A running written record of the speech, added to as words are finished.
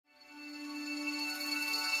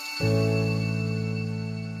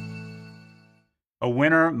A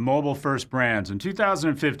winner, mobile-first brands. In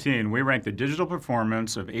 2015, we ranked the digital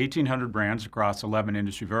performance of 1,800 brands across 11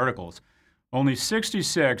 industry verticals. Only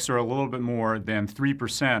 66, or a little bit more than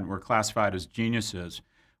 3%, were classified as geniuses.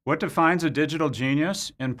 What defines a digital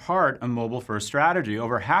genius? In part, a mobile-first strategy.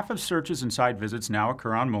 Over half of searches and site visits now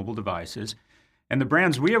occur on mobile devices, and the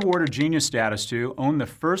brands we awarded genius status to own the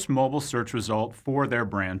first mobile search result for their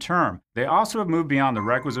brand term. They also have moved beyond the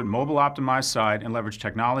requisite mobile-optimized site and leveraged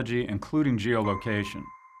technology, including geolocation.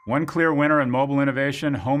 One clear winner in mobile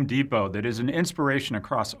innovation, Home Depot, that is an inspiration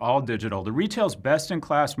across all digital. The retail's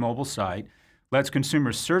best-in-class mobile site lets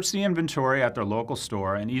consumers search the inventory at their local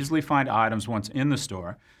store and easily find items once in the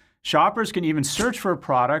store. Shoppers can even search for a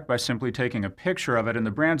product by simply taking a picture of it, and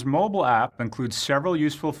the brand's mobile app includes several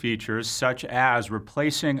useful features, such as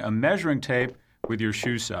replacing a measuring tape with your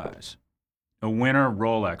shoe size. A winner,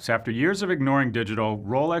 Rolex. After years of ignoring digital,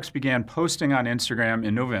 Rolex began posting on Instagram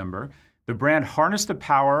in November. The brand harnessed the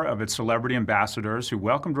power of its celebrity ambassadors who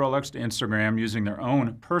welcomed Rolex to Instagram using their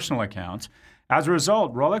own personal accounts. As a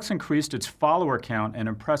result, Rolex increased its follower count an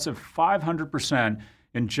impressive 500%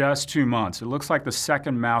 in just 2 months. It looks like the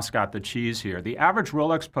second mouse got the cheese here. The average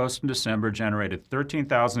Rolex post in December generated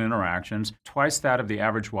 13,000 interactions, twice that of the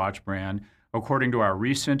average watch brand, according to our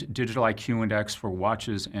recent Digital IQ Index for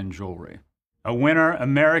watches and jewelry. A winner,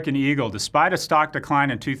 American Eagle. Despite a stock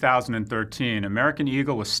decline in 2013, American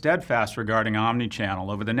Eagle was steadfast regarding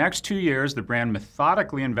Omnichannel. Over the next 2 years, the brand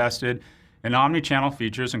methodically invested in Omnichannel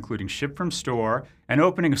features, including ship from store and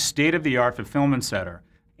opening a state-of-the-art fulfillment center,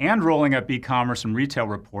 and rolling up e-commerce and retail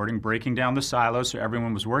reporting, breaking down the silos so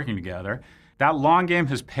everyone was working together. That long game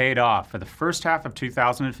has paid off. For the first half of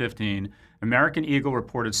 2015, American Eagle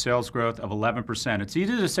reported sales growth of 11%. It's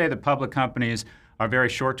easy to say that public companies are very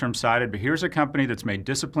short-term sighted, but here's a company that's made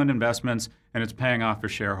disciplined investments and it's paying off for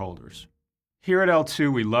shareholders. Here at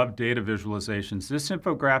L2, we love data visualizations. This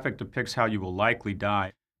infographic depicts how you will likely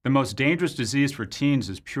die. The most dangerous disease for teens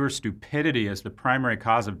is pure stupidity, as the primary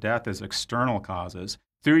cause of death is external causes.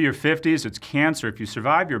 Through your 50s, it's cancer. If you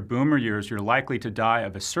survive your boomer years, you're likely to die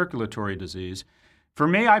of a circulatory disease. For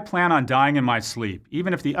me, I plan on dying in my sleep,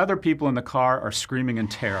 even if the other people in the car are screaming in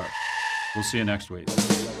terror. We'll see you next week.